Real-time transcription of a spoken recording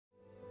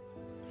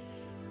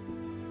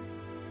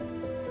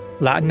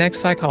Latinx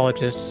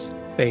psychologists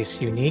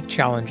face unique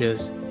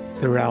challenges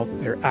throughout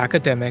their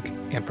academic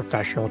and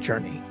professional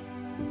journey.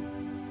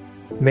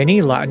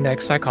 Many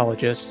Latinx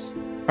psychologists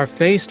are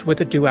faced with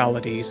the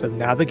dualities of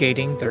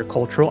navigating their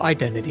cultural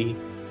identity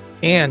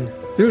and,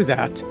 through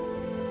that,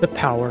 the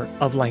power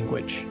of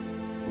language.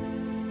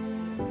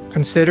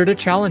 Consider the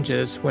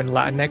challenges when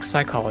Latinx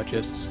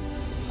psychologists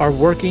are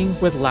working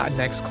with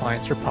Latinx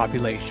clients or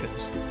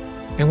populations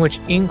in which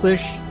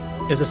English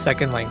is a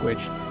second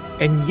language,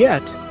 and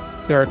yet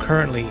there are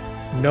currently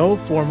no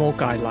formal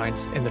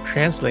guidelines in the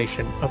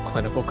translation of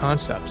clinical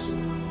concepts.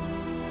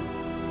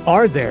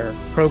 Are there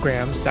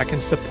programs that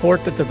can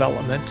support the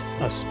development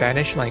of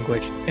Spanish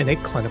language in a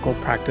clinical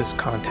practice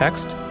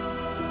context?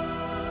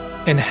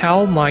 And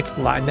how might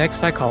Latinx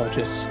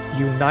psychologists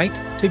unite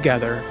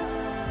together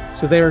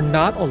so they are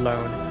not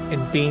alone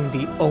in being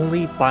the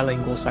only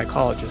bilingual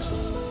psychologist,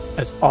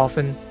 as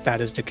often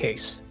that is the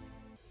case?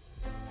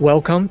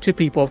 Welcome to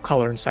People of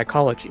Color in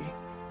Psychology,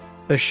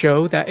 the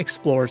show that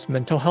explores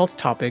mental health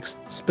topics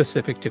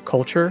specific to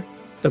culture,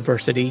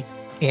 diversity,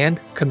 and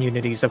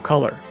communities of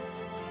color.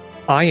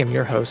 I am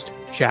your host,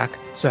 Jack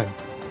Zhen.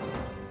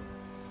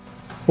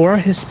 For our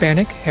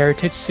Hispanic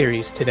Heritage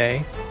series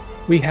today,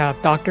 we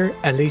have Dr.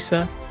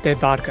 Elisa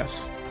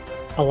DeVargas,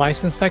 a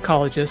licensed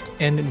psychologist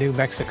in New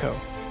Mexico.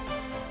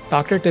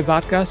 Dr.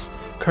 DeVargas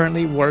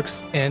currently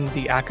works in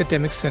the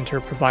academic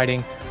center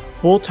providing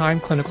full-time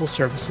clinical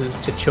services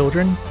to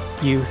children,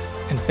 youth,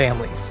 and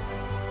families.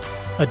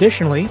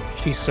 Additionally,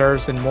 she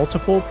serves in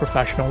multiple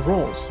professional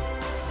roles.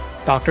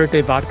 Dr.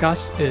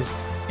 DeVargas is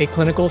a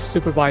clinical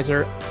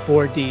supervisor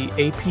for the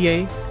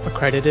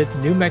APA-accredited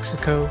New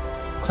Mexico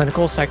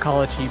Clinical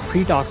Psychology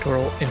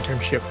Predoctoral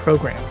Internship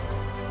Program,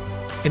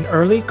 an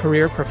early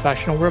career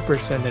professional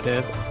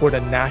representative for the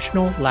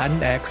National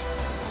Latinx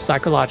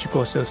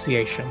Psychological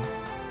Association,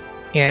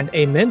 and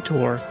a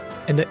mentor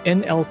in the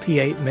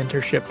NLPA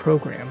Mentorship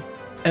Program,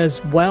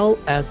 as well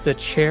as the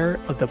chair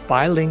of the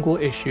Bilingual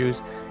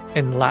Issues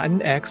in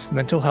Latinx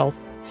Mental Health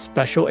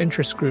Special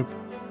Interest Group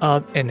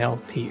of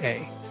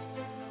NLPA.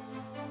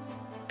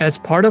 As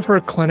part of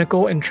her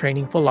clinical and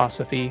training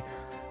philosophy,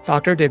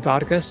 Dr.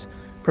 DeVargas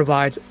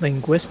provides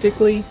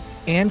linguistically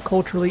and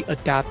culturally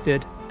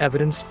adapted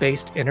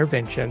evidence-based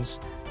interventions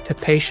to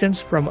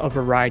patients from a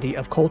variety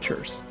of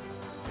cultures.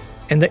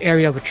 In the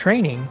area of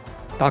training,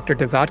 Dr.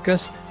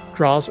 DeVargas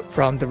draws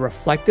from the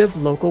reflective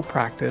local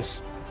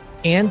practice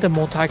and the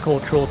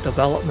multicultural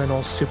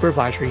developmental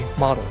supervisory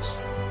models.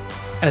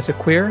 As a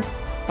queer,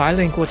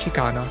 bilingual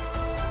Chicana,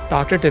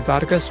 Dr.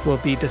 DeVargas will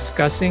be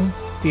discussing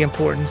the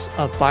importance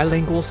of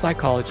bilingual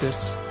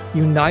psychologists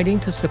uniting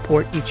to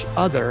support each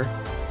other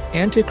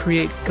and to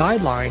create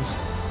guidelines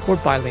for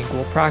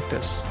bilingual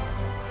practice.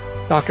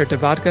 Dr.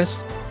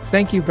 DeVargas,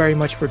 thank you very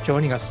much for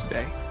joining us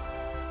today.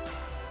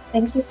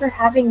 Thank you for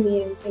having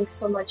me, and thanks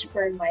so much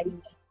for inviting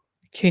me.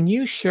 Can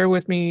you share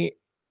with me,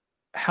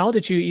 how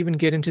did you even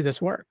get into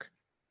this work?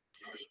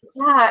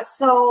 Yeah,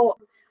 so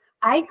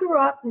I grew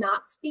up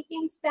not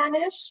speaking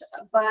Spanish,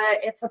 but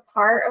it's a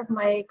part of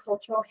my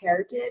cultural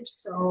heritage.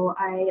 So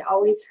I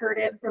always heard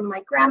it from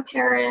my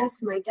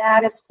grandparents. My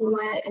dad is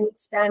fluent in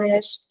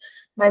Spanish.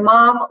 My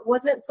mom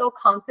wasn't so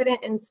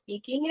confident in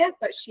speaking it,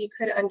 but she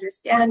could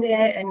understand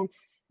it and,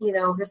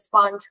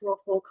 respond to a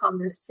full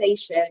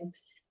conversation.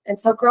 And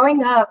so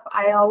growing up,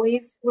 I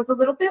always was a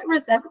little bit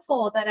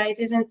resentful that I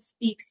didn't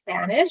speak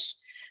Spanish.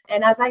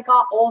 And as I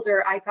got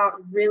older, I got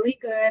really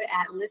good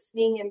at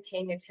listening and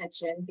paying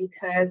attention,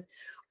 because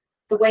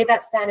the way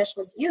that Spanish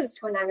was used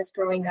when I was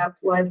growing up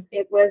was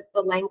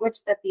the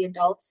language that the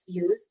adults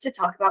used to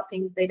talk about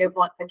things they didn't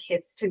want the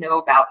kids to know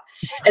about.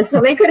 And so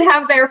they could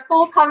have their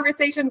full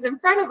conversations in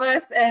front of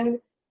us and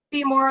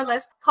be more or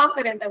less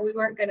confident that we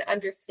weren't going to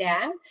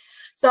understand.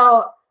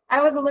 So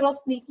I was a little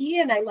sneaky,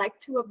 and I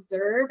liked to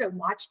observe and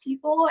watch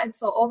people. And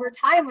so over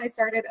time, I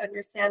started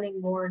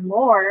understanding more and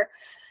more.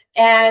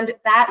 And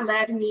that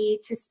led me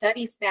to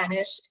study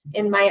Spanish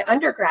in my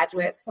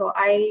undergraduate. So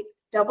I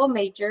double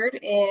majored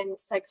in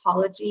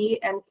psychology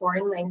and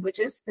foreign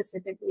languages,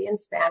 specifically in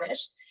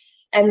Spanish.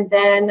 And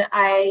then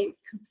I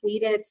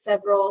completed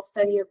several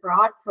study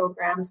abroad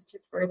programs to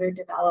further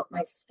develop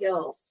my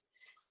skills.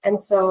 And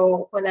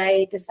so when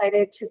I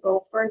decided to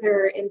go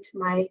further into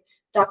my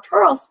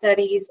doctoral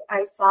studies,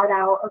 I sought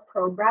out a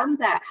program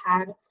that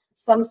had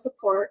some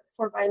support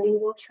for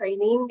bilingual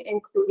training,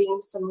 including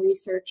some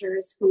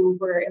researchers who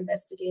were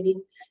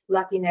investigating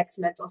Latinx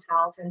mental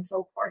health and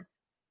so forth.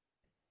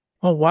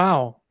 Oh,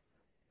 wow.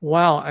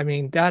 Wow. I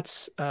mean,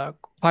 that's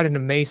quite an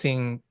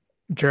amazing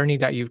journey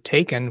that you've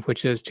taken,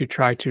 which is to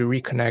try to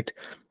reconnect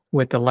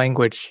with the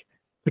language,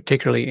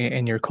 particularly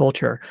in your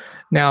culture.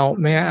 Now,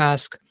 may I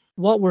ask,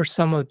 what were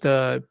some of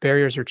the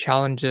barriers or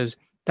challenges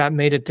that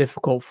made it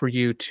difficult for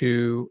you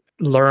to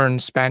learn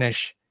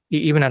Spanish,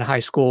 even at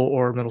high school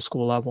or middle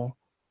school level?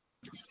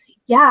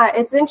 Yeah,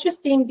 it's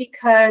interesting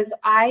because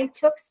I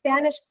took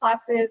Spanish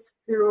classes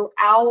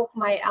throughout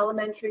my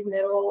elementary,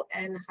 middle,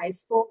 and high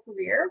school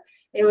career.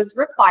 It was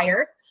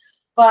required.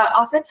 But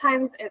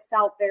oftentimes it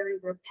felt very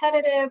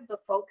repetitive. The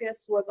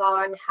focus was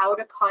on how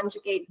to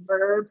conjugate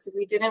verbs.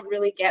 We didn't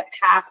really get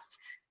past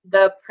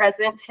the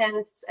present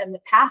tense and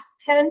the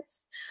past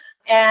tense.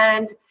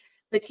 And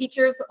the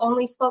teachers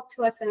only spoke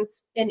to us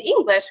in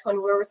English when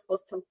we were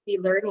supposed to be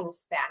learning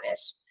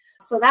Spanish.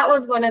 So that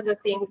was one of the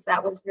things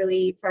that was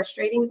really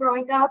frustrating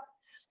growing up.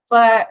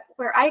 But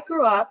where I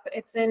grew up,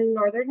 it's in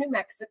northern New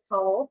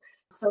Mexico,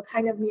 so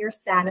kind of near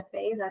Santa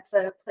Fe. That's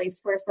a place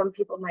where some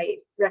people might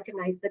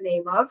recognize the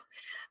name of.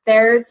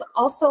 There's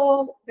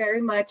also very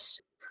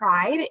much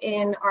pride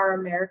in our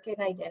American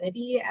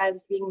identity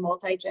as being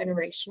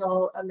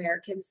multi-generational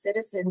American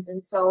citizens.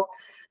 And so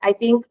I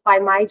think by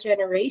my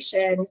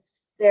generation,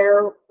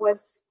 there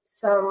was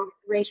some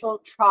racial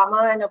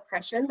trauma and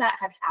oppression that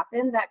had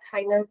happened that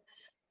kind of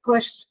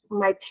pushed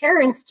my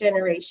parents'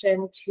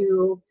 generation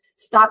to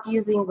stop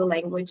using the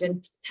language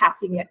and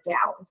passing it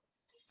down.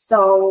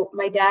 So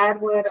my dad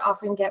would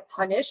often get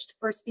punished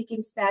for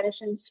speaking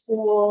Spanish in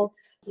school.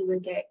 He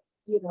would get,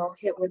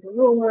 hit with a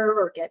ruler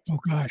or get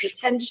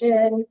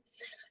detention.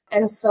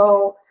 And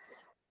so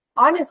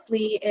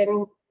honestly,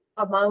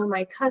 among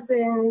my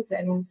cousins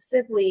and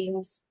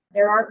siblings,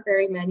 there aren't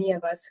very many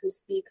of us who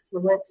speak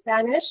fluent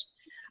Spanish.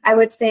 I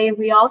would say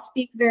we all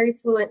speak very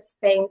fluent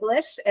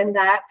Spanglish, and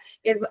that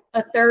is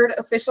a third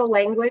official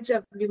language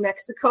of New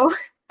Mexico.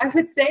 I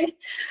would say,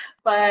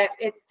 but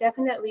it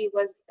definitely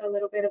was a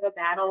little bit of a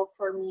battle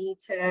for me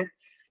to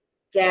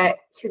get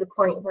to the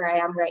point where I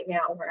am right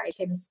now, where I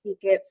can speak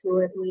it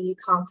fluently,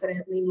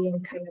 confidently,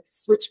 and kind of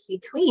switch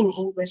between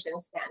English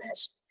and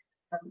Spanish,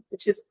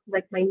 which is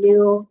like my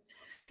new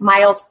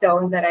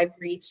milestone that I've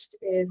reached,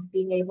 is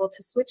being able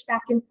to switch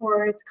back and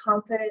forth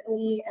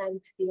confidently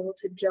and to be able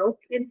to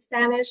joke in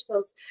Spanish.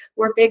 Those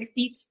were big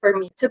feats for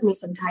me. It took me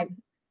some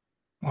time.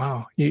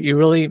 Wow, you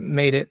really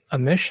made it a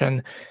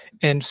mission,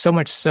 and so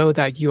much so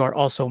that you are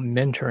also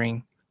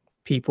mentoring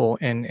people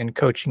and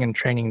coaching and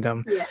training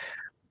them. Yeah.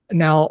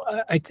 Now,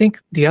 I think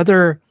the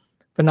other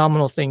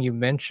phenomenal thing you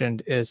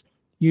mentioned is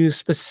you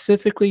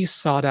specifically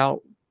sought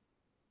out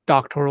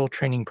doctoral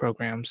training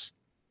programs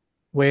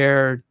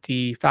where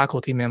the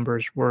faculty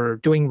members were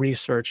doing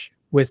research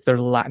with their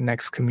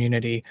Latinx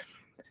community.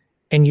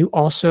 And you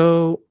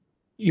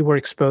were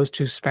exposed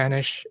to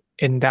Spanish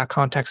in that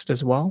context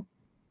as well?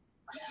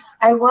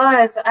 I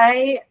was.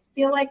 I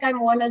feel like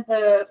I'm one of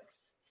the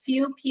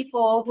few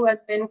people who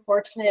has been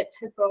fortunate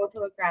to go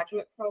to a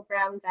graduate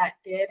program that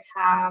did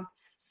have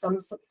some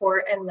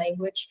support and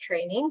language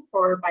training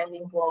for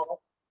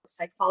bilingual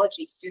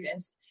psychology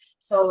students.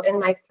 So in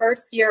my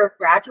first year of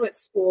graduate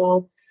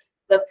school,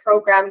 the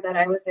program that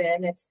I was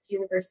in, it's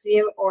University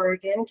of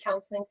Oregon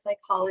Counseling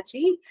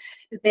Psychology.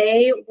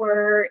 They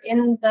were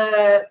in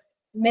the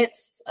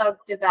midst of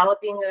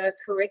developing a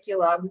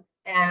curriculum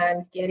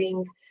and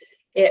getting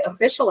it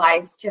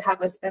officialized to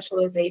have a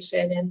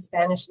specialization in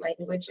Spanish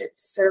language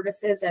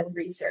services and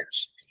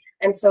research.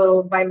 And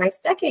so by my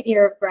second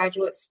year of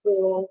graduate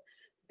school,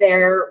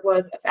 there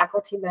was a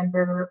faculty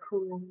member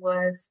who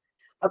was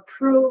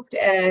approved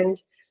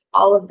and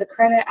all of the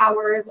credit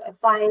hours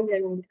assigned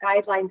and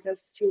guidelines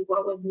as to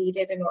what was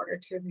needed in order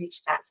to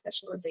reach that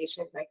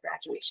specialization by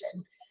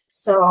graduation.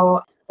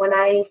 So when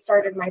I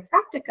started my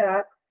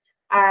practica,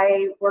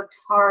 I worked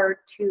hard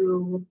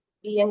to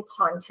be in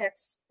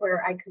contexts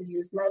where I could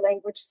use my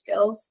language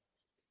skills,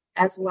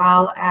 as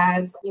well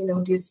as,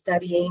 do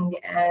studying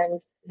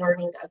and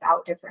learning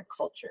about different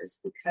cultures,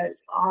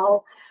 because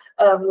all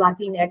of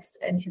Latinx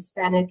and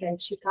Hispanic and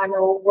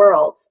Chicano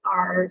worlds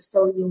are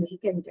so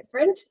unique and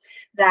different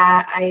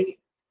that I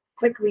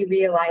quickly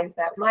realized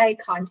that my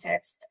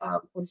context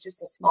was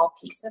just a small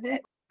piece of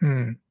it.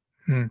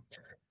 Mm-hmm.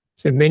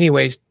 So in many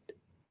ways,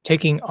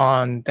 taking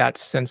on that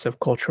sense of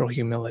cultural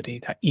humility,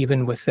 that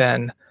even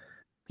within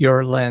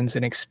your lens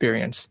and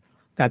experience,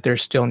 that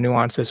there's still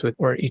nuances with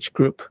or each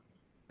group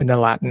in the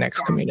Latinx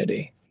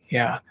community.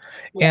 Yeah.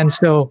 And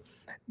so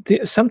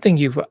something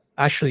you've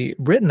actually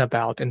written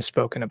about and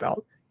spoken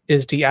about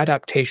is the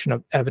adaptation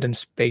of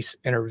evidence-based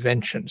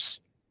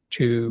interventions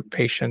to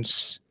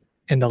patients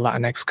in the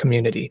Latinx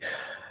community.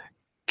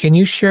 Can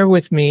you share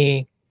with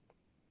me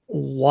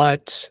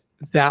what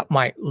that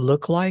might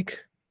look like?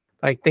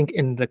 I think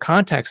in the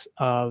context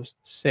of,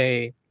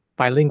 say,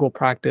 bilingual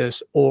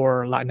practice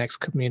or Latinx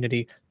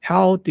community,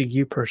 how do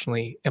you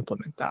personally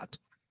implement that?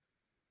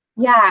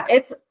 Yeah,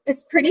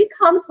 it's pretty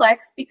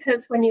complex,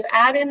 because when you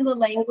add in the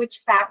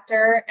language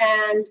factor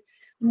and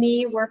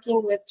me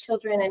working with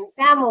children and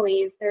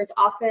families, there's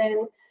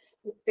often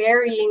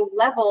varying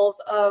levels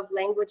of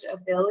language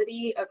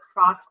ability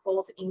across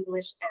both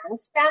English and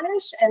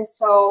Spanish. And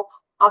so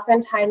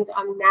oftentimes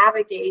I'm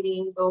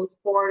navigating those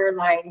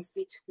borderlines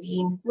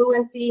between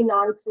fluency,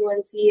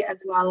 non-fluency,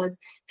 as well as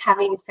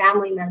having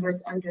family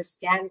members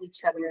understand each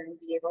other and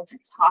be able to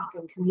talk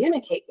and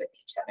communicate with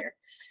each other.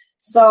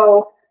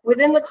 So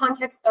within the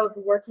context of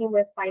working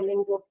with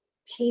bilingual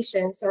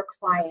patients or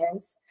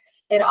clients,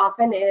 it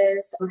often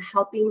is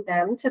helping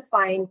them to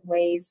find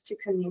ways to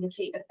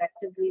communicate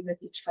effectively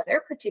with each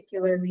other,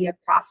 particularly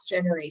across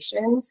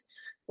generations.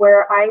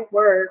 Where I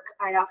work,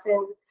 I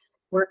often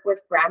work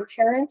with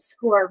grandparents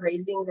who are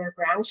raising their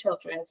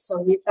grandchildren. So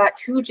we've got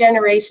 2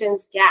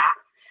 generations gap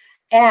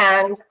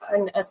and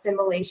an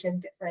assimilation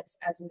difference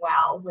as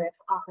well, with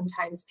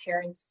oftentimes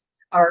parents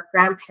or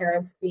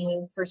grandparents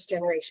being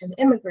first-generation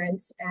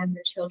immigrants and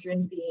the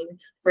children being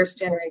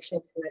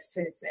first-generation US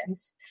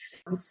citizens.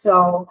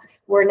 So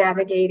we're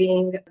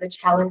navigating the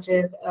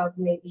challenges of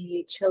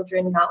maybe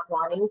children not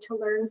wanting to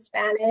learn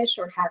Spanish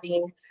or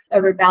having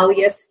a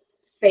rebellious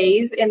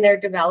phase in their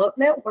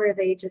development where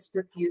they just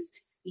refuse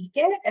to speak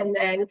it. And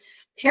then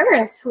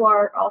parents who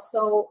are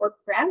also, or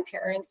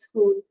grandparents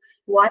who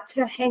want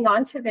to hang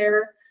on to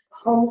their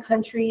home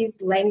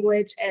country's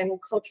language and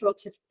cultural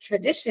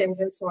traditions,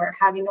 and so are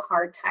having a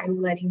hard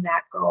time letting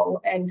that go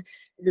and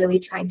really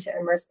trying to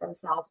immerse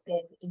themselves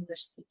in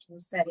English speaking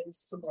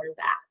settings to learn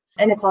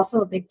that. And it's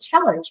also a big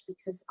challenge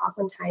because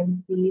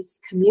oftentimes these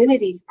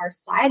communities are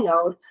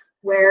siloed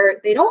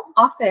where they don't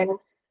often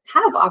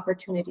have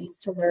opportunities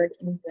to learn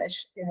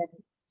English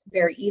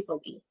very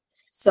easily.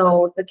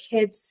 So the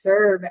kids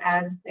serve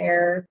as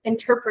their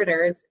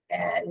interpreters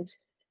and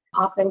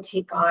often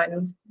take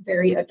on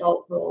very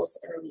adult roles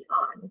early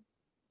on.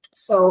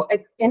 So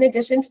in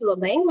addition to the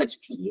language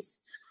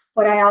piece,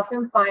 what I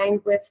often find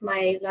with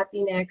my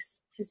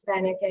Latinx,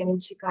 Hispanic, and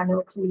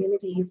Chicano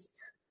communities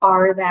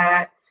are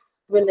that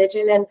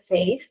religion and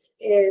faith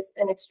is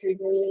an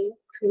extremely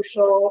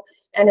crucial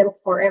and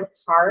important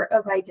part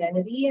of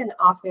identity, and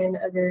often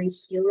a very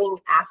healing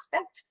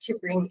aspect to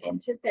bring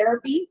into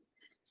therapy.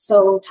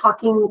 So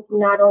talking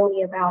not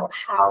only about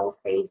how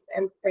faith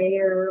and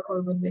prayer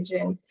or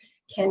religion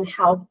can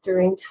help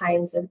during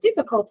times of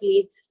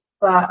difficulty,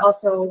 but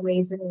also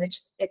ways in which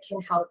it can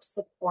help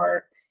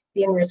support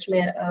the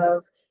enrichment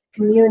of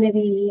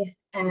community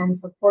and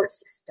support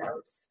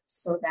systems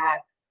so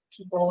that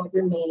people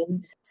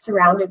remain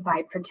surrounded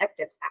by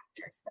protective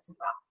factors as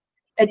well.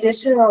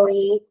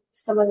 Additionally,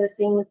 some of the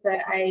things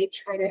that I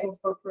try to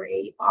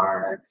incorporate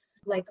are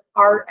like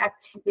art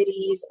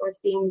activities or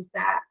things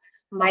that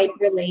might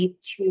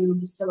relate to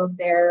some of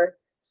their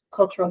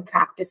cultural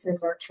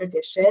practices or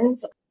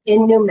traditions.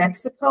 In New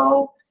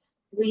Mexico,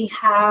 we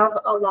have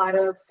a lot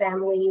of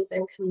families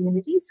and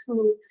communities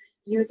who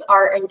use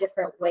art in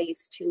different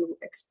ways to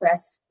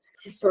express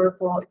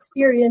historical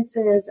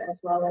experiences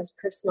as well as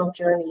personal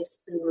journeys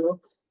through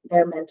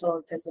their mental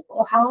and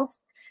physical health.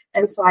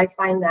 And so I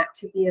find that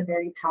to be a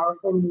very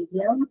powerful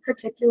medium,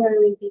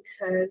 particularly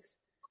because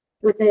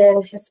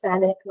within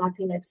Hispanic,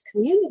 Latinx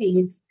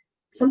communities,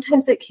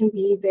 sometimes it can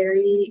be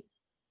very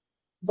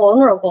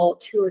vulnerable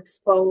to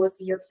expose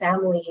your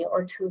family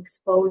or to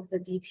expose the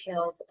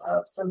details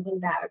of something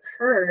that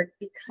occurred,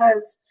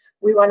 because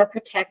we want to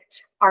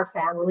protect our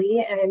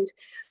family and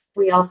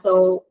we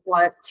also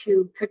want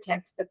to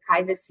protect the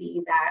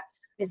privacy that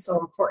is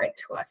so important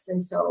to us.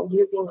 And so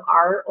using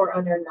art or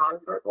other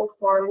nonverbal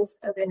forms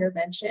of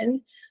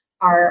intervention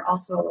are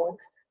also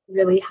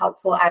really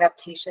helpful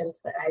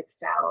adaptations that I've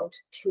found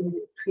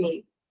to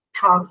create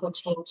powerful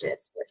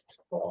changes with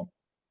people.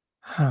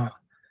 Huh.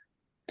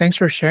 Thanks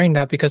for sharing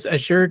that, because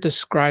as you're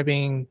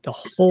describing the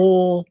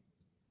whole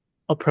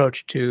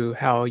approach to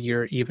how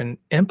you're even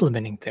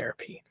implementing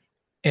therapy,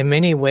 in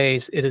many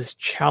ways it is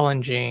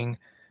challenging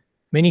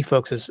many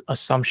folks'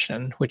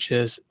 assumption, which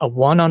is a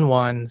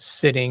one-on-one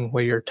sitting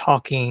where you're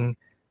talking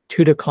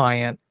to the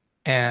client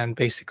and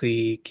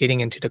basically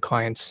getting into the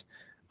client's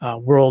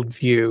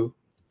worldview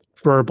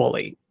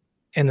verbally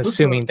and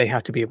assuming they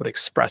have to be able to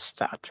express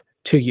that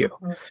to you.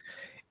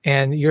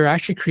 And you're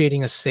actually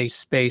creating a safe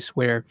space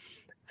where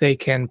they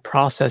can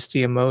process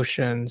the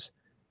emotions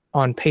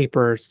on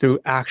paper through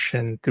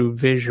action, through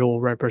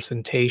visual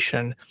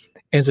representation.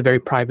 And it's a very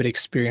private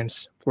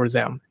experience for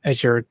them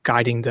as you're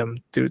guiding them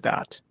through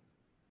that.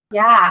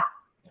 Yeah.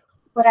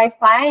 What I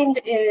find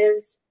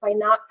is by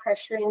not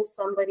pressuring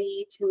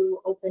somebody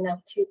to open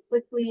up too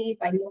quickly,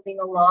 by moving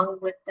along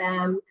with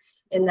them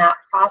in that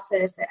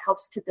process, it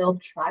helps to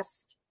build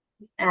trust.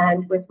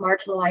 And with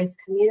marginalized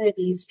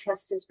communities,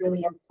 trust is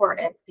really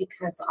important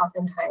because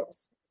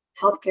oftentimes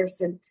healthcare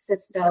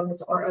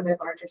systems or other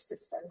larger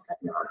systems have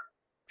not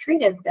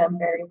treated them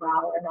very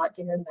well or not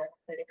given them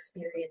good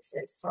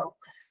experiences. So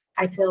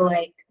I feel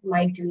like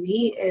my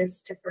duty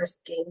is to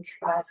first gain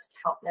trust,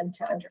 help them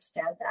to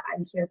understand that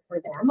I'm here for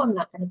them. I'm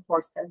not going to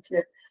force them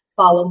to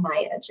follow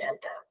my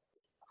agenda.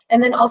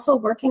 And then also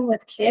working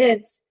with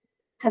kids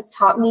has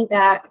taught me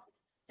that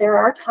there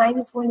are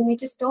times when we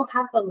just don't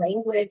have the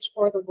language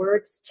or the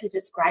words to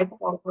describe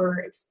what we're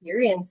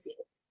experiencing.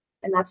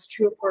 And that's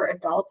true for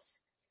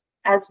adults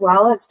as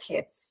well as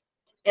kids.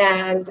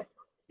 And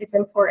it's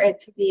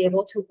important to be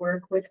able to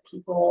work with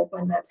people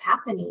when that's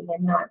happening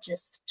and not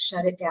just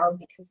shut it down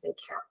because they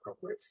can't put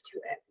words to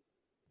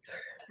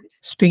it.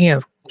 Speaking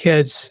of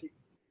kids,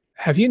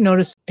 have you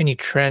noticed any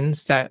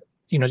trends that,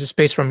 just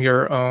based from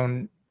your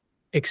own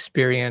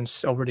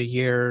experience over the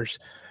years,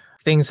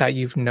 things that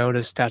you've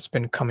noticed that's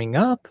been coming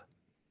up?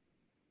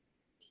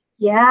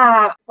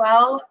 Yeah,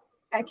 well,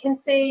 I can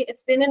say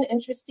it's been an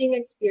interesting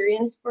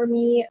experience for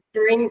me.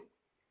 During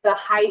the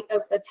height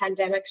of the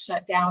pandemic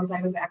shutdowns,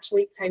 I was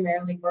actually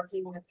primarily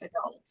working with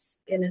adults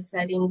in a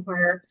setting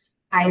where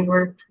I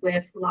worked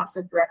with lots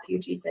of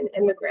refugees and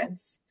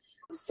immigrants.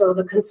 So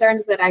the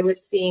concerns that I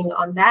was seeing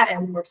on that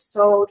end were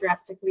so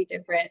drastically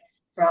different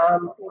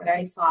from what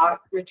I saw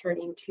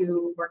returning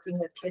to working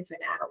with kids and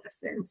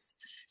adolescents.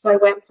 So I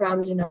went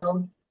from,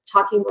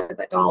 talking with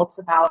adults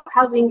about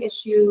housing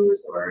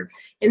issues or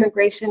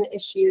immigration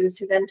issues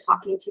to then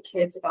talking to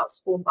kids about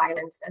school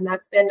violence. And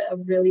that's been a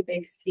really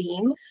big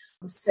theme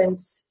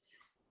since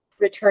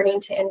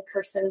returning to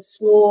in-person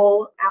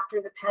school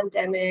after the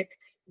pandemic.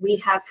 We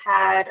have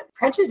had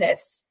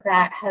prejudice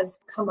that has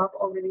come up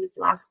over these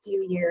last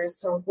few years.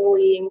 So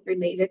bullying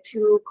related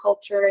to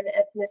culture and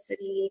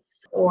ethnicity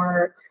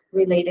or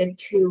related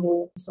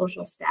to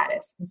social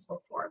status and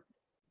so forth.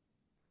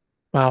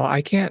 Wow,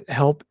 I can't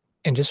help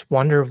and just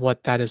wonder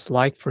what that is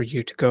like for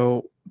you to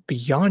go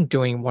beyond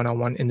doing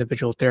one-on-one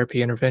individual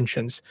therapy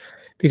interventions,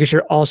 because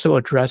you're also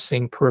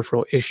addressing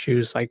peripheral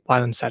issues like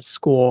violence at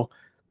school,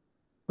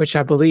 which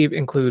I believe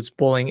includes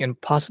bullying and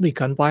possibly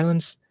gun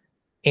violence.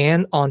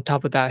 And on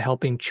top of that,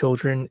 helping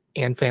children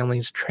and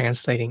families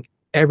translating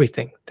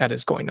everything that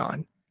is going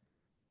on.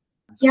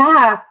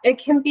 Yeah, it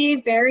can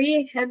be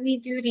very heavy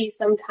duty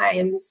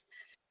sometimes.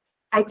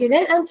 I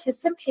didn't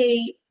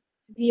anticipate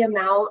the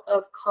amount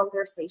of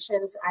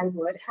conversations I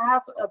would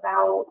have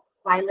about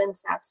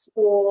violence at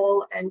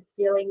school and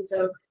feelings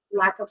of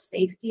lack of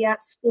safety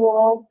at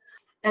school.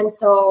 And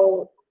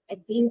so I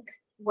think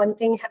one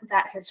thing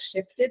that has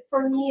shifted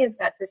for me is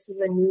that this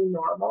is a new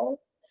normal.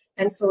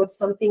 And so it's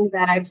something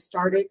that I've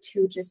started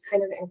to just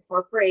kind of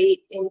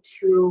incorporate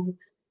into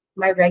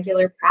my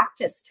regular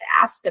practice to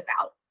ask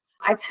about.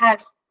 I've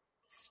had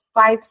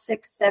 5,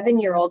 6,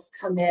 7-year-olds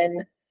come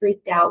in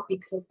freaked out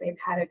because they've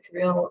had a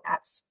drill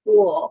at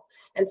school.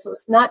 And so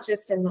it's not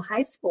just in the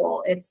high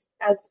school, it's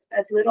as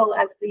little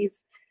as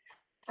these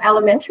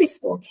elementary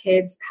school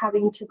kids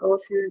having to go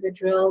through the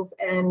drills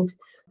and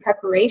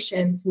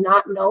preparations,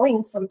 not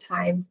knowing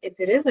sometimes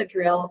if it is a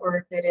drill or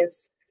if it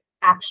is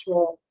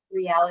actual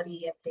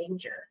reality of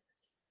danger.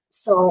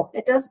 So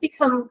it does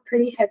become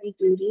pretty heavy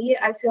duty.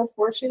 I feel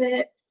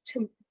fortunate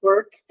to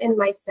work in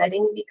my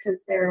setting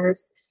because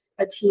there's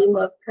a team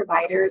of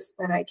providers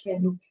that I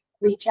can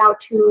reach out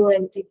to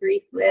and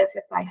debrief with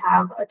if I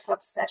have a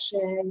tough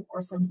session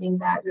or something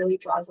that really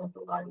draws up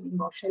a lot of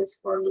emotions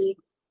for me.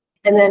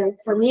 And then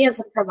for me as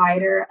a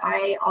provider,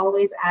 I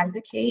always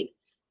advocate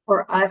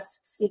for us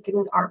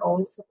seeking our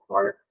own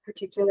support,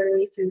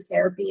 particularly through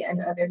therapy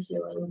and other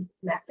healing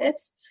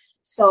methods.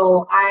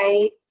 So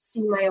I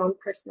see my own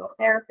personal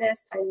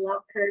therapist. I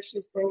love her.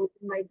 She's been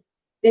my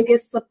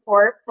biggest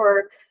support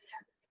for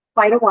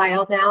quite a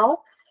while now.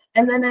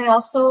 And then I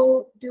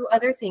also do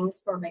other things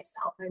for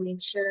myself. I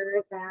make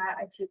sure that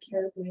I take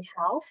care of my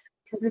health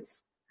because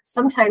it's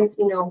sometimes,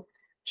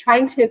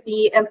 trying to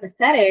be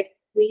empathetic,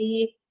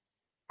 we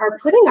are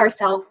putting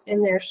ourselves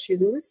in their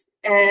shoes,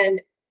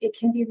 and it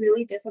can be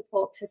really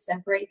difficult to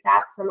separate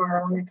that from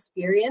our own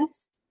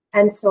experience.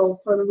 And so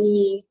for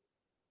me,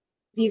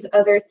 these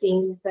other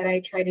things that I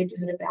try to do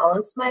to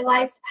balance my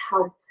life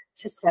help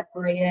to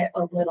separate it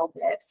a little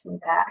bit so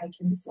that I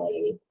can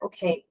say,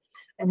 okay,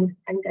 I'm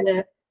going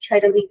to try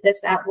to leave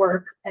this at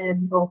work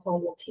and go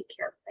home and take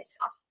care of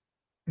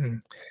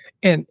myself.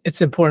 And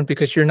it's important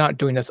because you're not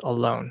doing this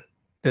alone,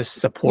 this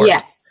support.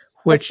 Yes,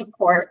 which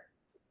support.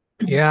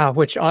 Yeah,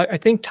 which I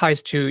think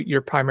ties to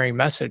your primary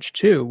message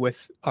too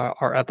with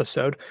our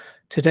episode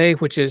today,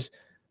 which is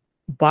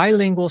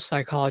bilingual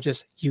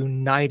psychologists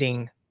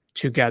uniting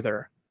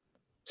together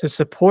to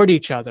support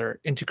each other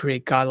and to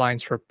create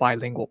guidelines for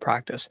bilingual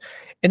practice.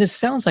 And it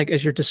sounds like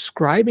as you're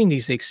describing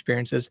these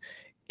experiences,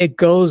 it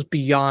goes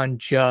beyond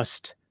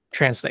just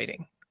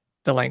translating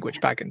the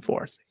language back and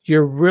forth.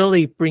 You're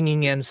really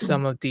bringing in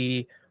some of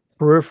the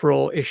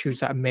peripheral issues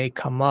that may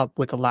come up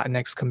with the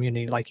Latinx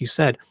community. Like you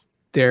said,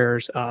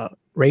 there's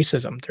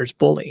racism, there's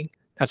bullying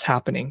that's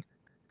happening.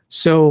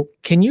 So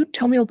can you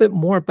tell me a little bit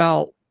more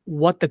about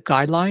what the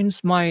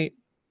guidelines might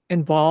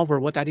involve or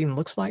what that even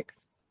looks like?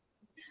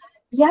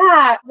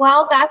 Yeah,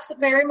 well, that's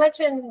very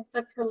much in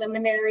the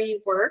preliminary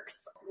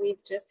works.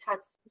 We've just had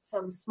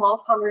some small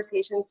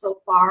conversations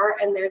so far,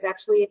 and there's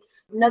actually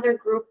another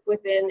group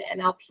within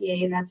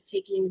NLPA that's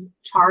taking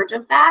charge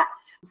of that.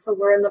 So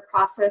we're in the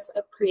process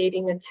of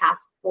creating a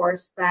task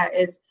force that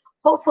is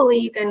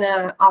hopefully going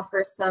to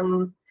offer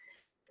some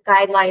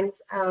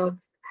guidelines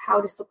of how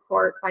to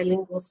support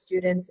bilingual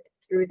students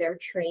through their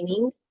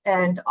training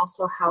and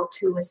also how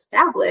to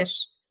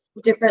establish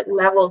different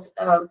levels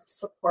of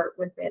support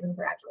within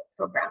graduate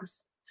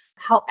programs.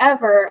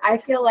 However, I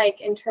feel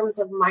like in terms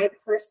of my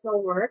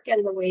personal work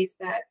and the ways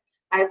that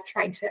I've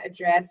tried to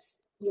address,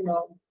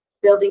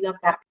 building up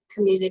that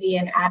community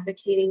and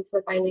advocating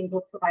for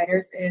bilingual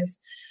providers is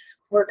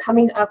we're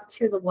coming up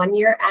to the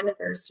 1-year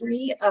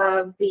anniversary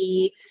of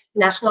the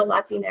National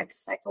Latinx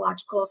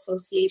Psychological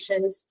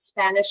Association's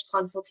Spanish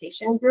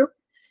consultation group.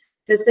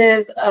 This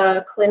is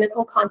a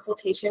clinical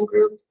consultation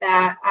group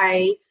that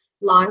I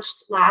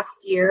launched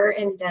last year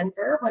in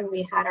Denver when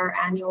we had our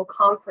annual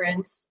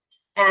conference.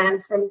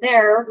 And from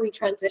there, we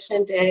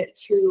transitioned it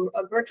to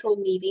a virtual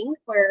meeting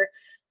where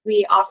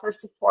we offer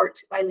support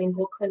to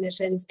bilingual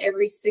clinicians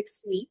every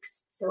 6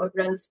 weeks. So it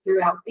runs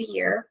throughout the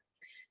year.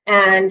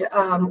 And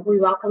we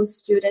welcome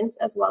students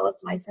as well as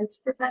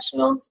licensed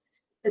professionals.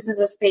 This is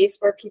a space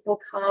where people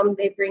come,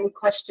 they bring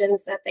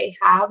questions that they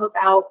have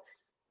about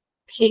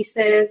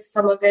cases.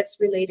 Some of it's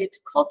related to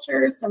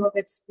culture, some of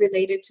it's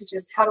related to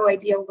just how do I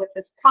deal with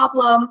this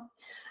problem.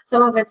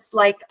 Some of it's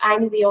like,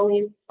 I'm the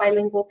only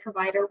bilingual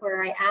provider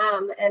where I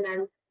am and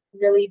I'm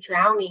really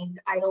drowning.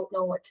 I don't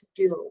know what to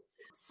do.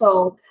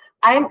 So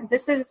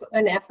this is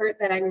an effort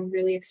that I'm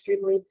really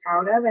extremely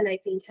proud of and I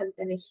think has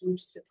been a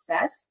huge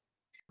success.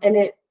 And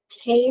it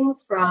came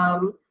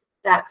from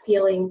that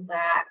feeling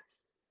that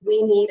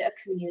we need a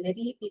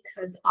community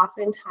because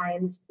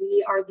oftentimes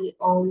we are the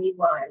only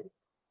one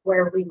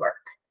where we work.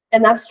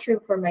 And that's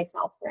true for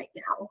myself right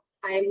now.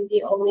 I'm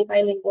the only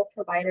bilingual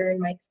provider in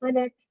my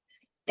clinic,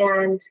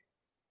 and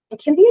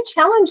it can be a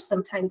challenge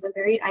sometimes and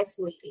very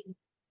isolating.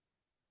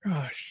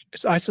 Gosh,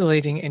 it's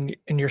isolating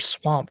and you're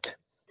swamped.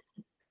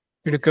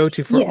 You're the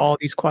go-to for all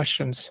these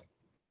questions.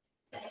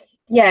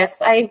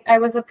 Yes, I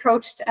was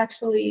approached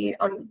actually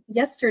on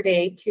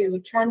yesterday to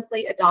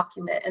translate a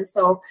document. And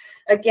so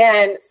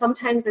again,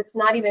 sometimes it's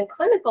not even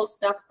clinical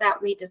stuff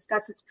that we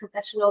discuss, it's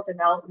professional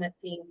development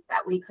things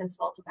that we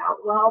consult about.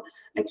 Well,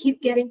 I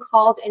keep getting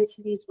called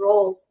into these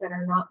roles that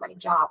are not my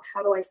job.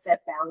 How do I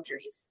set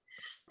boundaries?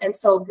 And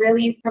so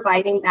really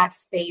providing that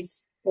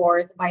space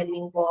for the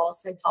bilingual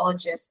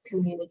psychologist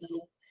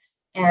community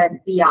and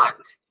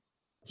beyond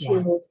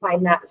to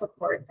find that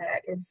support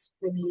that is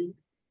really,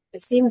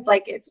 it seems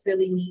like it's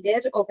really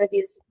needed over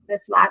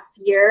this last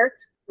year.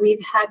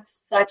 We've had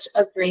such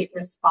a great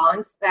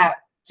response that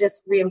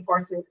just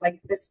reinforces like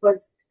this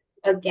was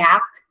a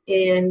gap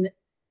in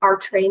our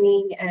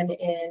training and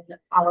in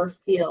our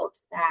field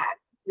that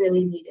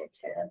really needed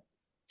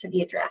to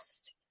be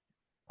addressed.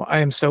 Well, I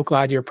am so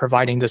glad you're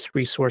providing this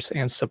resource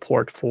and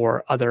support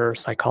for other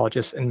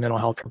psychologists and mental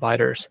health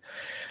providers.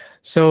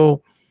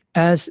 So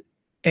as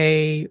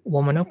a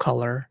woman of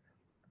color,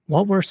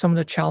 what were some of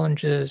the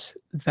challenges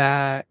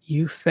that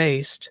you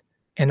faced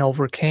and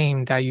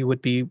overcame that you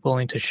would be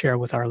willing to share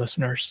with our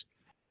listeners?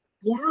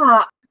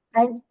 Yeah,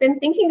 I've been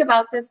thinking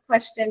about this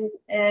question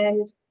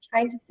and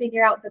trying to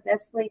figure out the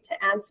best way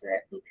to answer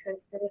it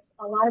because there's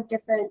a lot of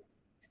different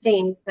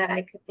things that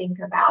I could think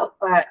about.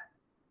 But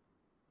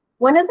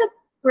one of the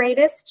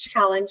greatest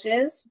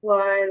challenges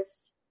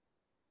was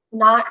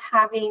not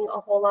having a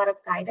whole lot of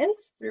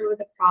guidance through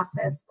the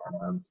process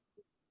of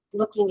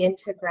looking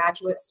into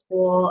graduate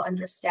school,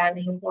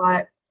 understanding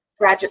what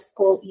graduate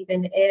school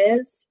even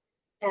is,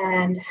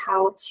 and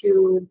how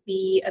to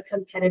be a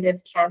competitive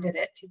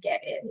candidate to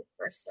get in,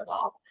 first of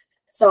all.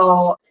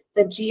 So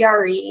the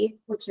GRE,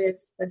 which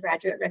is the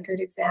graduate record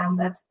exam,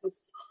 that's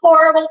this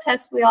horrible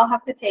test we all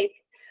have to take.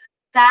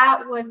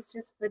 That was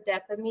just the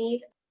death of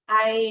me.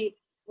 I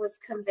was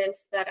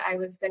convinced that I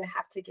was going to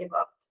have to give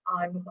up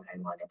on what I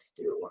wanted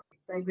to do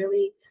because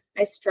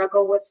I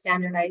struggle with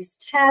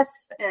standardized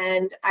tests,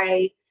 and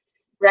I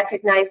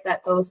recognize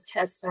that those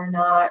tests are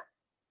not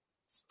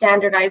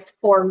standardized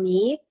for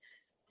me.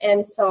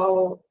 And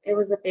so it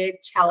was a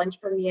big challenge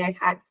for me.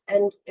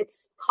 And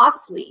it's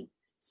costly.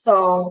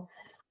 So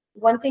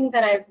one thing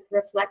that I've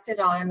reflected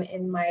on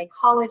in my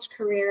college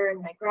career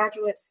and my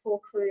graduate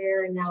school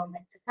career and now my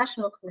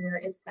professional career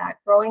is that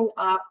growing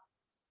up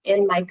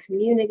in my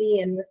community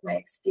and with my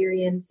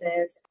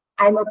experiences,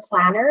 I'm a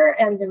planner.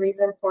 And the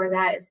reason for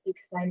that is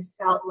because I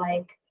felt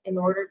like in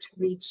order to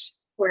reach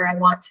where I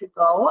want to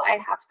go, I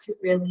have to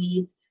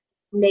really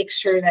make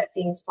sure that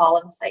things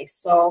fall in place.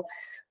 So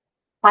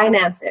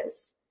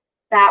finances,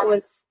 that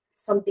was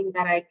something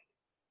that I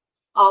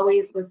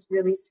always was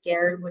really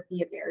scared would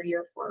be a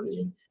barrier for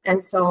me.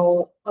 And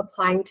so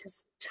applying to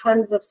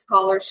tons of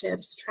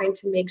scholarships, trying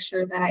to make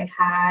sure that I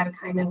had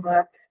kind of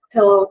a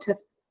pillow to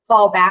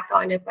fall back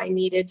on if I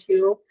needed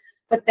to.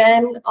 But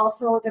then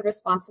also the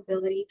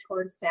responsibility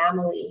toward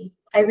family.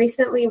 I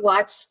recently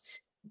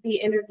watched the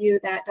interview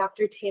that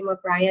Dr. Tama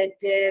Bryant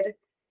did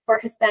for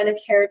Hispanic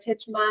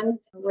Heritage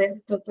Month with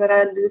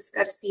Doctora Luz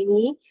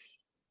Garcini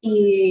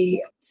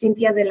y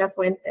Cynthia de la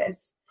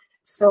Fuentes.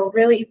 So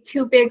really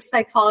two big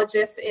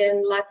psychologists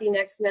in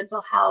Latinx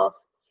mental health.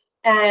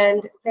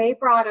 And they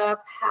brought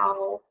up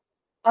how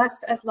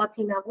us as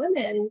Latina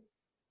women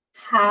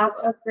have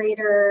a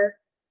greater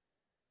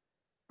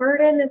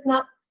burden is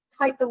not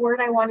quite the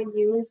word I want to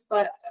use,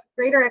 but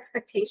greater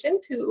expectation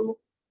to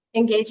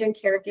engage in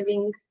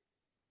caregiving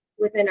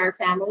within our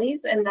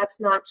families. And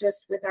that's not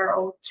just with our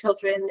own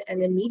children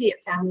and immediate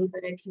family,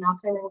 but it can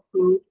often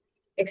include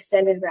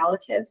extended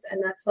relatives.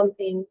 And that's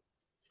something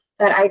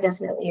that I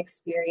definitely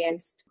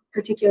experienced,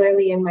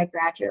 particularly in my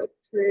graduate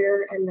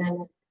career and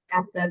then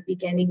at the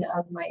beginning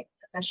of my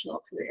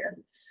professional career.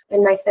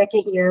 In my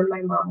second year,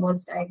 my mom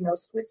was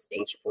diagnosed with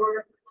stage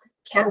 4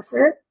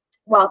 cancer.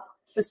 Well,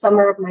 the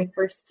summer of my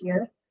first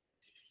year.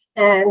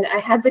 And I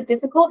had the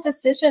difficult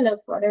decision of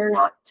whether or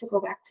not to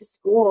go back to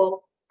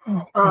school.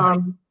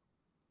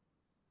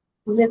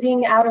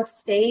 Living out of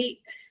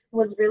state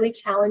was really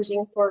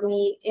challenging for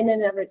me in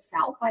and of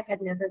itself. I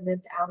had never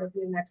lived out of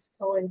New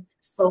Mexico and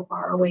so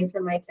far away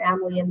from my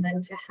family. And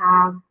then to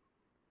have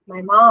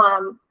my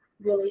mom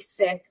really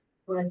sick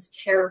was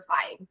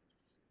terrifying.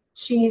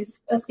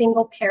 She's a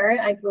single parent.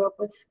 I grew up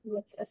with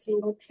a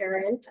single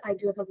parent. I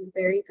do have a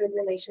very good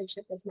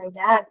relationship with my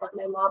dad, but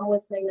my mom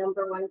was my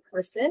number one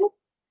person.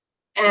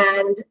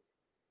 And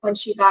when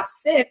she got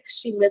sick,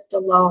 she lived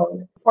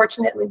alone.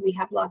 Fortunately, we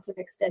have lots of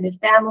extended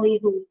family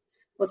who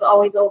was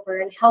always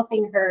over and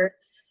helping her.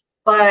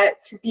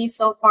 But to be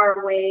so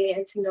far away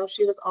and to know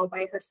she was all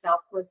by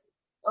herself was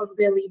a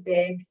really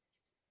big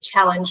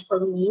challenge for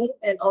me.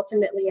 And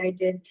ultimately, I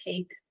did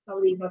take a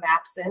leave of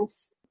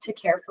absence to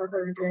care for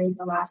her during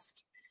the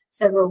last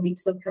several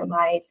weeks of her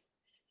life.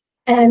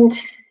 And,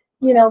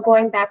 you know,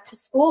 going back to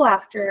school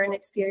after an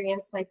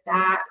experience like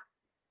that,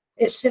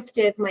 it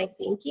shifted my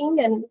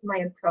thinking and my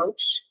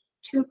approach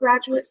to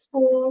graduate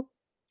school.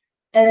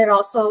 And it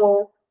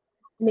also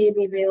made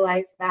me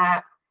realize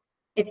that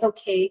it's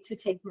okay to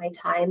take my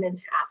time and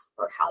to ask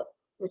for help,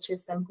 which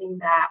is something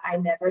that I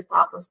never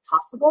thought was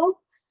possible.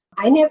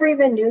 I never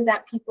even knew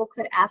that people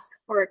could ask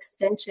for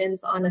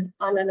extensions on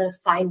an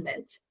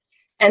assignment.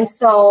 And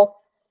so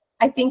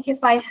I think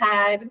if I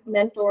had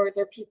mentors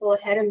or people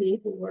ahead of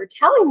me who were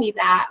telling me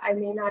that, I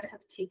may not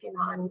have taken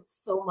on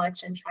so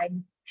much and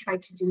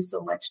tried to do so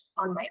much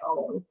on my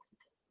own.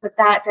 But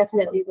that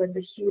definitely was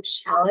a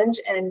huge challenge.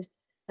 And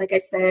like I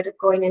said,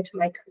 going into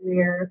my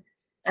career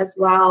as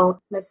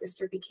well, my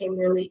sister became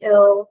really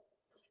ill,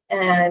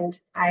 and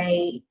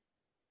I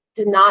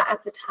did not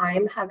at the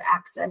time have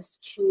access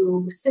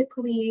to sick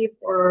leave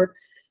or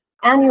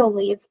annual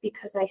leave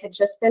because I had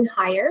just been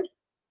hired.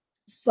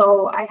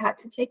 So I had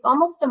to take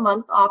almost a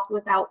month off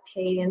without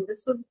pay. And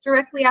this was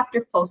directly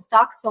after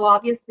postdoc. So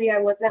obviously I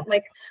wasn't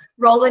like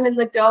rolling in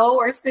the dough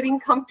or sitting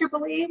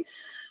comfortably,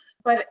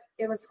 but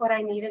it was what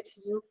I needed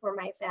to do for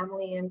my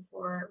family and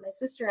for my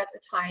sister at the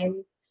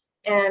time.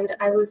 And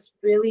I was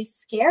really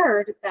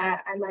scared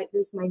that I might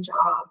lose my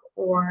job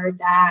or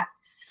that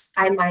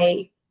I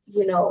might,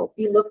 you know,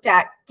 be looked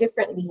at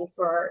differently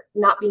for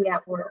not being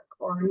at work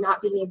or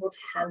not being able to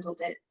handle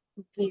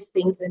these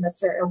things in a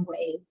certain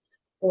way.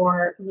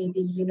 Or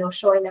maybe, you know,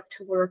 showing up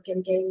to work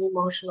and getting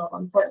emotional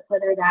and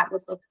whether that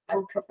would look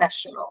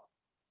unprofessional.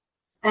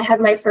 I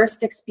had my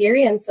first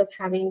experience of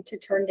having to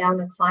turn down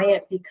a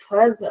client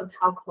because of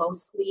how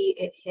closely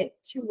it hit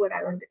to what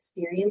I was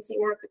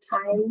experiencing at the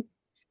time.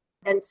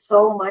 And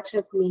so much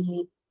of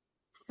me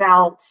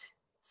felt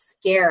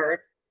scared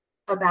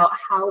about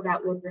how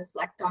that would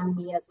reflect on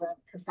me as a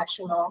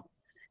professional.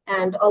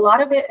 And a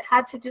lot of it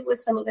had to do with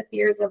some of the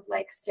fears of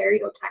like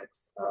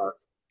stereotypes of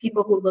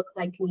people who look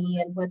like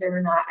me and whether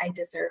or not I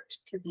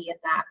deserved to be in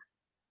that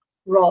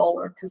role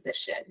or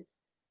position.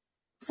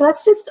 So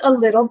that's just a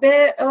little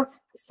bit of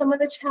some of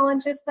the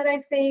challenges that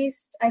I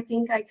faced. I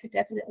think I could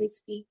definitely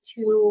speak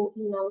to,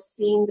 you know,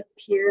 seeing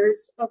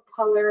peers of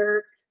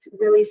color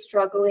really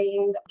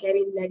struggling,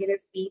 getting negative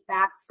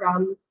feedback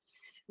from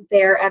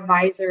their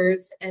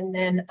advisors, and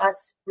then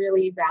us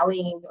really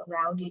rallying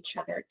around each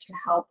other to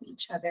help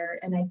each other.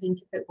 And I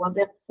think if it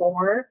wasn't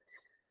for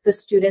the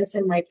students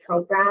in my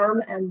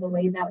program and the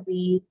way that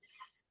we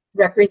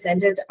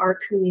represented our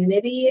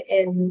community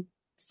in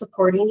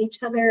supporting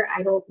each other,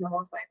 I don't know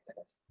if I could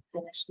have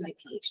finished my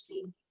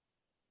PhD.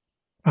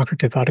 Dr.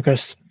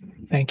 DeVargas,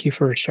 thank you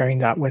for sharing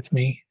that with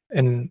me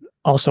and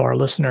also our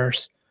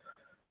listeners.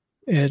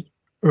 It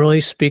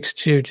really speaks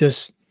to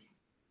just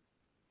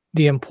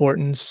the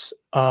importance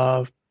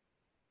of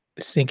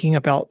thinking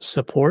about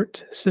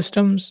support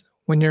systems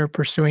when you're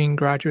pursuing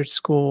graduate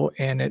school,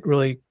 and it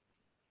really,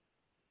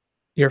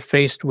 you're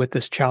faced with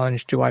this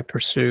challenge. Do I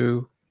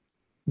pursue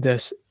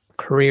this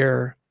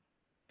career?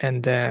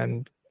 And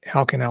then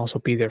how can I also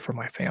be there for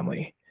my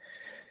family?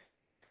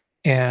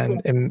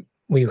 And, Yes. and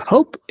we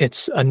hope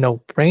it's a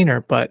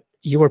no-brainer, but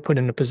you were put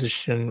in a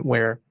position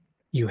where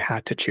you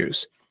had to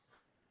choose,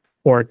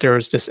 or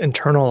there's this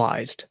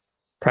internalized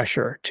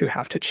pressure to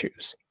have to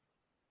choose.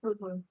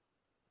 Mm-hmm.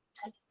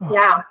 Oh.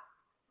 Yeah.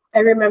 I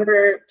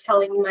remember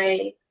telling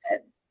my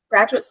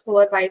graduate school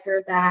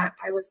advisor that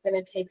I was going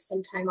to take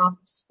some time off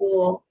of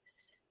school,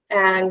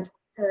 and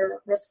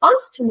her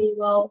response to me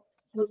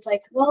was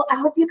like, well, I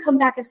hope you come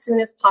back as soon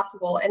as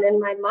possible. And in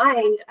my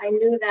mind, I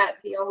knew that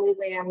the only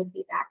way I would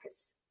be back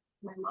is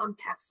my mom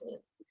passing.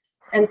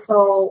 And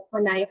so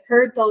when I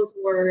heard those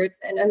words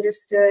and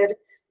understood,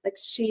 like,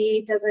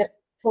 she doesn't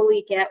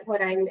fully get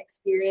what I'm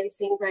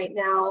experiencing right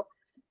now,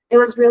 it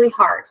was really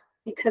hard,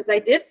 because I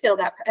did feel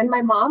that. And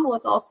my mom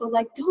was also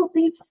like, don't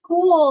leave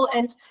school.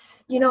 And,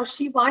 you know,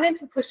 she wanted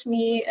to push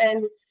me.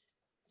 And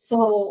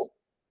so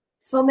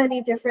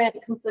many different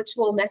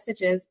conflictual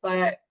messages,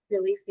 but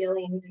really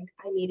feeling like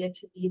I needed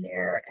to be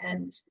there.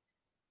 And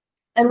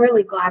I'm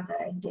really glad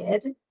that I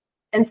did.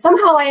 And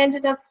somehow I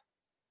ended up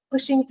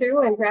pushing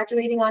through and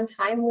graduating on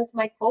time with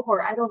my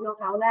cohort. I don't know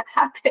how that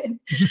happened,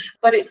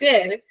 but it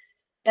did.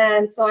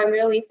 And so I'm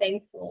really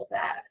thankful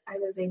that I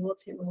was able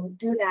to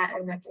do that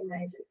and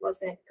recognize it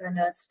wasn't going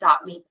to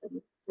stop me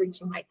from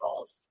reaching my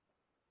goals.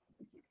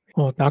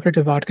 Well, Dr.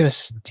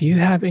 DeVargas, do you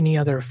have any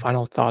other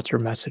final thoughts or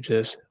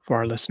messages for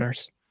our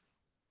listeners?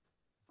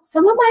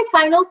 Some of my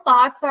final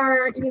thoughts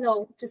are,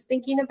 just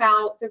thinking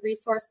about the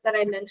resource that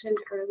I mentioned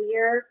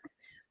earlier.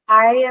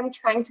 I am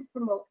trying to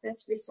promote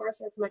this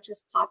resource as much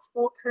as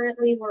possible.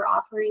 Currently, we're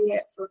offering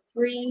it for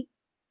free.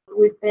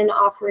 We've been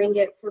offering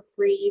it for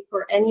free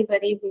for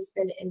anybody who's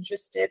been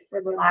interested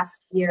for the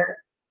last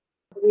year.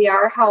 We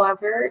are,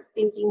 however,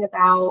 thinking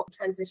about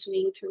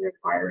transitioning to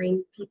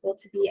requiring people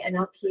to be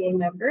NLPA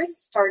members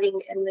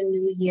starting in the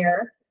new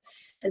year.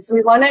 And so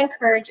we want to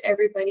encourage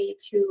everybody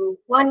to,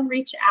 one,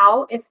 reach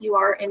out if you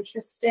are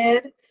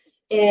interested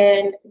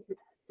in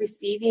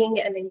receiving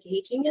and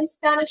engaging in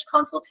Spanish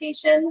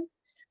consultation.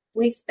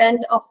 We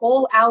spend a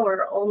whole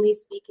hour only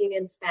speaking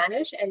in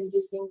Spanish and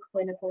using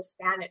clinical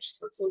Spanish.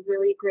 So it's a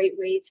really great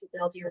way to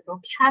build your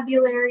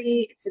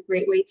vocabulary. It's a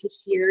great way to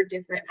hear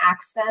different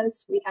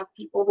accents. We have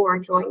people who are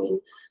joining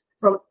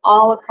from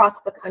all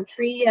across the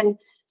country and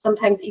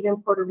sometimes even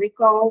Puerto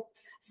Rico.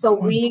 So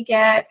we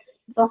get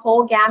the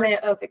whole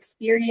gamut of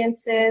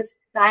experiences,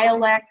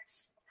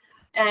 dialects,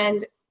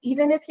 and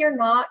even if you're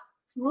not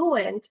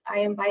fluent, I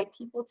invite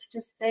people to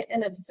just sit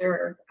and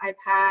observe. I've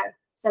had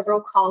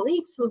several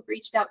colleagues who have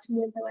reached out to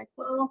me and they're like,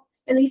 well,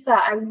 Elisa,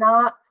 I'm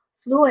not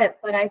fluent,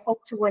 but I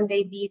hope to one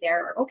day be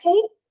there.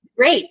 Okay,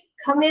 great.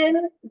 Come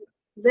in,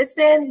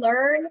 listen,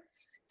 learn,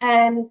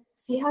 and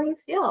see how you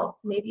feel.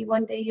 Maybe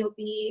one day you'll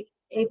be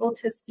able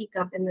to speak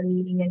up in the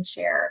meeting and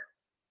share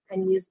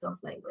and use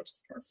those language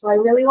skills. So I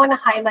really want to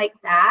highlight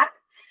that.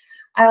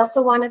 I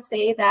also want to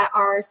say that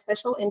our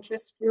special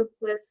interest group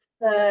with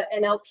the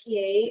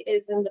NLPA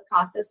is in the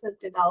process of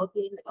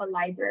developing a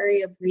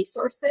library of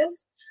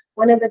resources.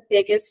 One of the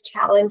biggest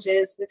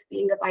challenges with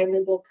being a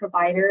bilingual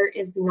provider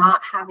is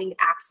not having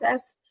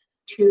access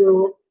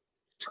to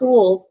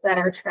tools that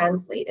are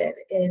translated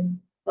in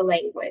the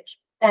language.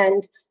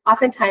 And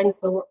oftentimes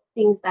the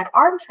things that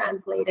are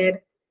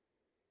translated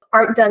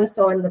aren't done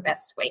so in the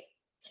best way.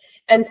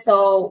 And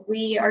so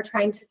we are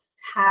trying to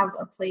have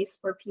a place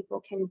where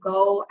people can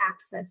go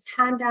access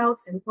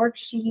handouts and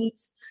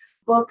worksheets,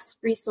 books,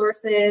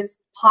 resources,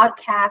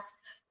 podcasts,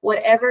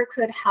 whatever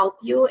could help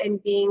you in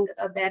being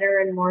a better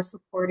and more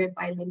supported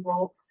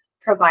bilingual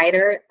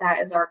provider. That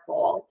is our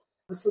goal.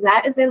 So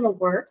that is in the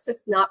works.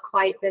 It's not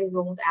quite been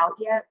rolled out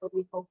yet, but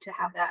we hope to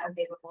have that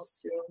available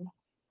soon.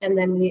 And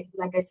then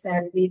like I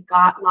said, we've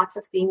got lots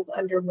of things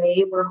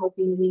underway. We're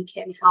hoping we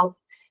can help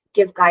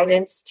give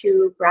guidance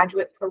to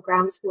graduate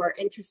programs who are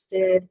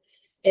interested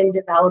in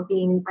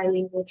developing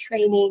bilingual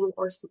training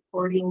or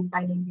supporting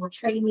bilingual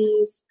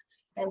trainees,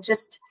 and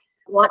just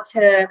want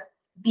to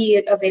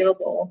be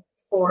available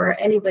for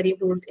anybody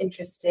who is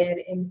interested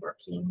in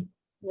working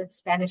with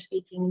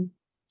Spanish-speaking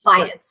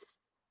clients.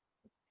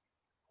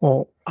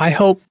 Well, I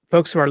hope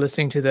folks who are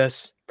listening to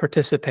this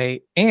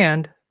participate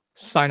and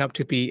sign up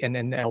to be an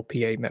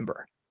NLPA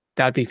member.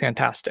 That'd be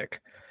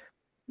fantastic.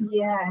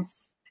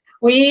 Yes.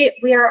 We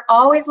are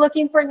always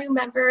looking for new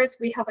members.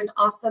 We have an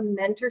awesome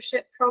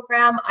mentorship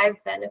program. I've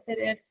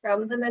benefited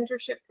from the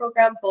mentorship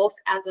program, both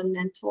as a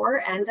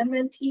mentor and a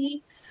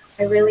mentee.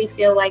 I really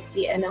feel like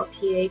the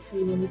NLPA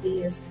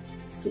community is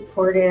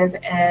supportive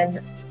and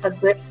a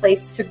good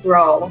place to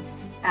grow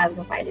as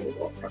a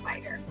bilingual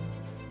provider.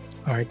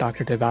 All right,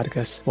 Dr.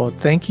 DeVargas. Well,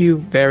 thank you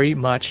very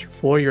much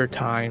for your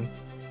time,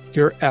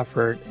 your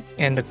effort,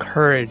 and the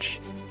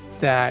courage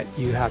that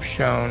you have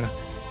shown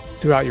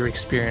throughout your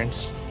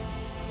experience.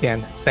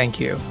 Again, thank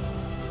you.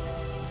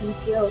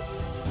 Thank you.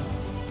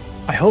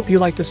 I hope you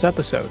liked this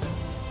episode.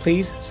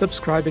 Please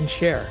subscribe and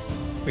share.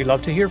 We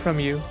love to hear from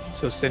you,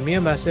 so send me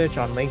a message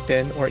on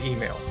LinkedIn or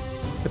email.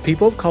 The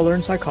People of Color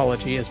in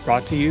Psychology is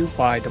brought to you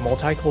by the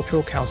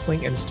Multicultural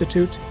Counseling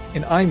Institute,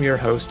 and I'm your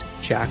host,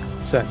 Jack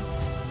Sun.